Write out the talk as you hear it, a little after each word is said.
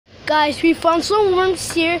Guys, we found some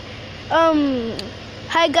worms here.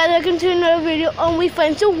 Hi guys, welcome to another video. We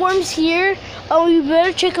found some worms here. We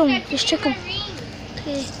better check them. Let's check them.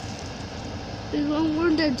 Okay. There's one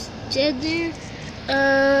worm that's dead there.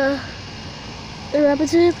 A rabbit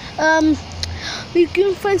tip. We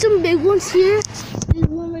can find some big ones here. There's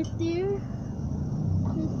one right there.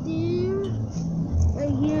 Right there.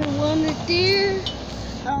 Right here, one right there.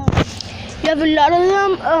 You have a lot of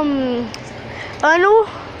them. I know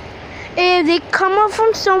if they come out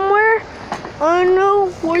from somewhere. I don't know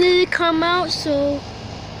where did they come out, so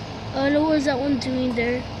I don't know what's that one doing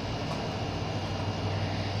there.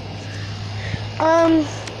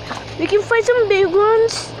 We can find some big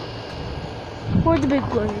ones. Where are the big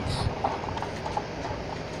ones?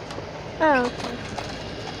 Oh, okay.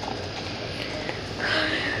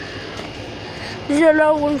 There's a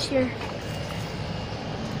lot of ones here.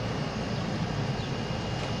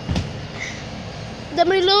 Let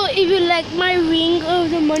me know if you like my ring of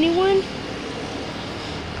the money one.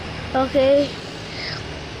 Okay.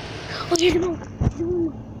 Oh, here's the one.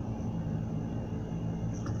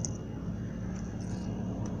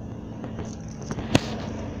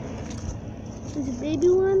 There's a baby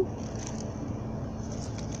one.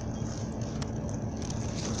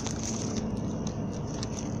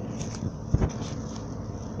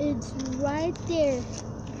 It's right there.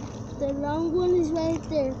 The long one is right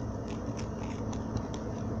there.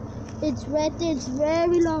 It's right there. It's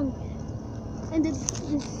very long. And there's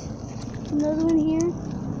another one here.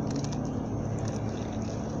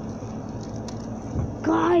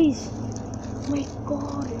 Guys, oh my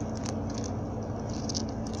God.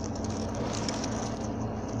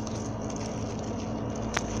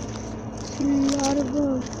 A lot of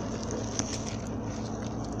them.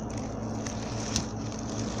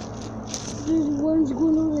 There's one's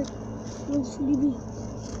going over there. One's sleeping.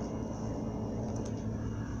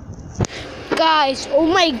 Guys, oh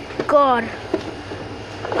my God.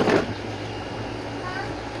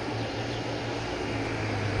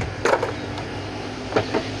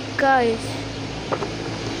 Guys.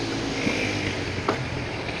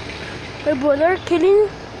 My brother killing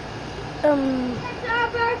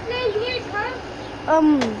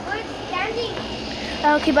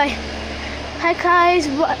okay, bye. Hi guys,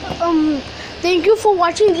 thank you for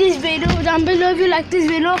watching this video. Down below if you like this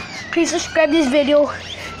video, please subscribe this video.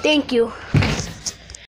 Thank you.